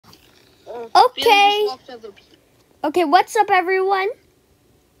Okay. Okay, what's up, everyone?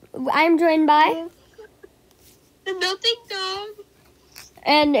 I'm joined by... The Melting Dog.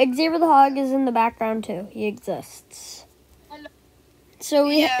 And Xavier the Hog is in the background, too. He exists. Hello.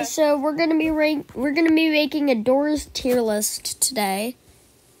 So we're gonna be making a Doors tier list today.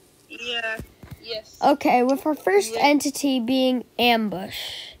 Yeah. Yes. Okay, with our first entity being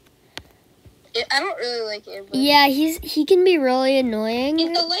Ambush. I don't really like Ambush. Yeah, he can be really annoying.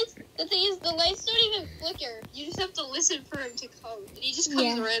 The thing is, the lights don't even flicker. You just have to listen for him to come, and he just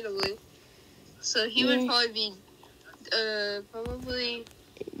comes randomly. So he would probably be, probably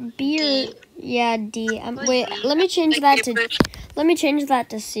B or D. Wait, D. let me change that to. Let me change that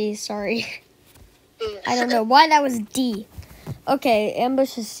to C. Sorry, I don't know why that was D. Okay,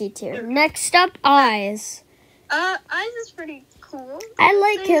 Ambush is C tier. Next up, Eyes. Eyes is pretty cool. I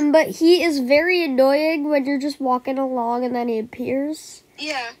like him, but he is very annoying when you're just walking along and then he appears.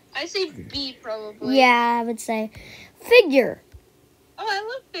 Yeah, I say B probably. Yeah, I would say Figure. Oh, I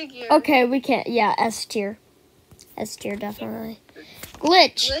love Figure. Okay, we can't. Yeah, S tier. S tier, definitely.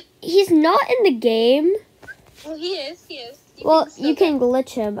 Glitch. He's not in the game. Well, he is. You can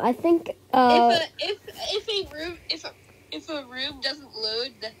glitch him. I think. If a room doesn't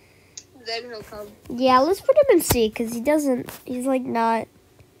load, then he'll come. Yeah, let's put him in C because he's like not.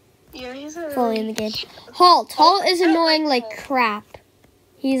 Yeah, he's fully in the game. Halt is annoying like crap.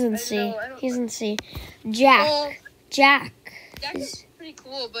 He's in C. He's in C. Jack. Jack is pretty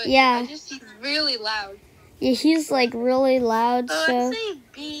cool, but he's really loud. Yeah, he's like really loud. So I'd say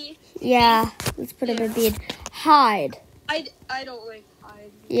B. Yeah, let's put him in B. Hide. I don't like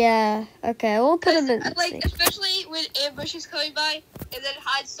Hide. Yeah. Okay, we'll put him in C. Especially when Ambush is coming by, and then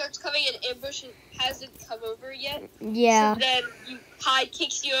Hide starts coming, and Ambush hasn't come over yet. Yeah. So then Hide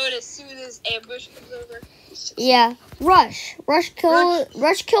kicks you out as soon as Ambush comes over. Yeah. Rush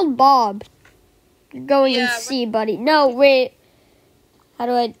killed Bob. You're going in C, buddy. No, wait. How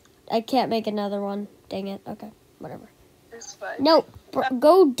do I can't make another one. Dang it. Okay, whatever. That's fine. No,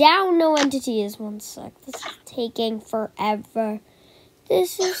 go down. No entities. 1 sec. This is taking forever.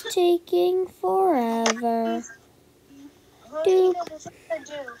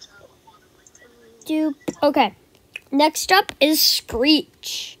 Doop. Okay. Next up is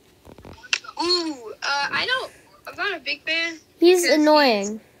Screech. Ooh, I'm not a big fan. He's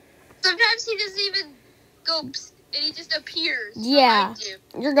annoying. Sometimes he doesn't even go, and he just appears. Yeah.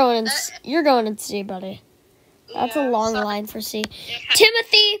 You're going in C, buddy. That's a long line for C.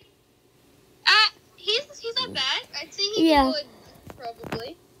 Timothy. He's not bad. I'd say he can go in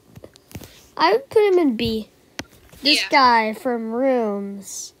probably. I would put him in B. This guy from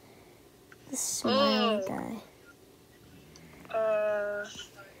Rooms. The smiley guy.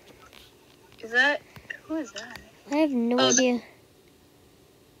 Who is that? I have no idea.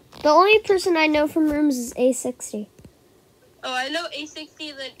 The only person I know from Rooms is A60. Oh, I know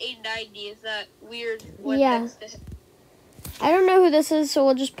A60 and then A90 is that weird one next to him. I don't know who this is, so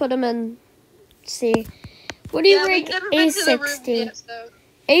we'll just put him in C. What do you rank A60?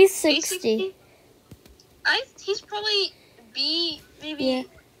 A60. He's probably B, maybe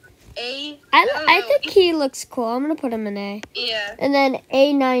A. I think he looks cool. I'm going to put him in A. Yeah. And then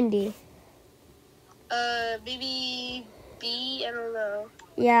A90. Maybe B, I don't know.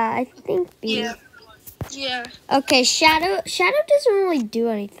 Yeah, I think B. Yeah. Okay, Shadow doesn't really do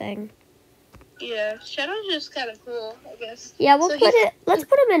anything. Yeah, Shadow's just kind of cool, I guess. Yeah, let's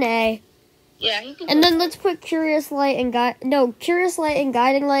put him in A. Yeah, he can. And then let's put Curious Light and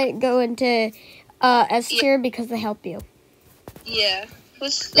Guiding Light go into S tier because they help you. Yeah.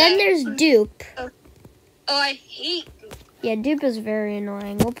 Then there's Dupe. Oh, I hate Dupe. Yeah, Dupe is very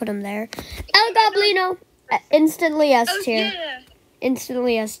annoying. We'll put him there. El Goblino, instantly S tier. Yeah.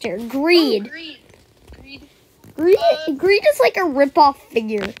 Instantly S tier. Greed. Greed is like a rip-off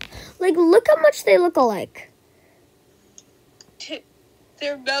figure. Like, look how much they look alike.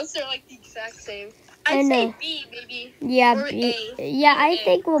 Their mouths are like the exact same. I'd say B, maybe. Yeah, or B. A. Yeah, I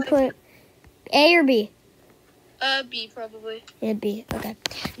think we'll put A or B. B probably. Yeah, B. Okay.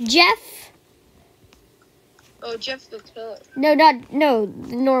 Jeff. Oh, Jeff the killer. No,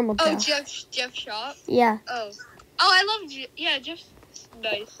 the normal Jeff. Oh, Jeff Shop? Yeah. Oh, I love Jeff. Yeah, Jeff's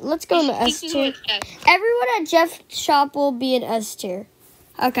nice. Let's go into S tier. Everyone at Jeff Shop will be in S tier.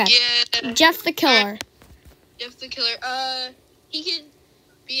 Okay. Yeah. Jeff the killer. Jeff the killer. He can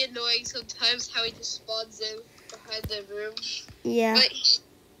be annoying sometimes how he just spawns in behind the room. Yeah. But he's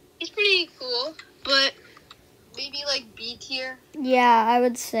pretty cool. But maybe like B tier. Yeah, I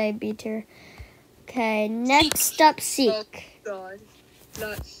would say B tier. Okay, next up, Seek. Oh, God.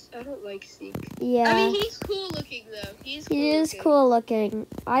 Nuts. I don't like Zeke. Yeah. I mean, he's cool looking, though. He is cool looking.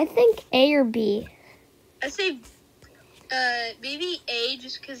 I think A or B. I say maybe A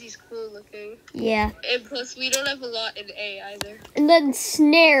just because he's cool looking. Yeah. And plus, we don't have a lot in A either. And then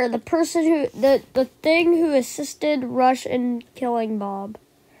Snare, the person who, the thing who assisted Rush in killing Bob.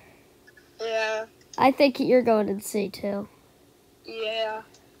 Yeah. I think you're going in C too. Yeah.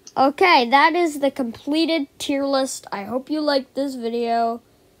 Okay, that is the completed tier list. I hope you liked this video.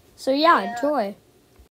 So yeah, enjoy.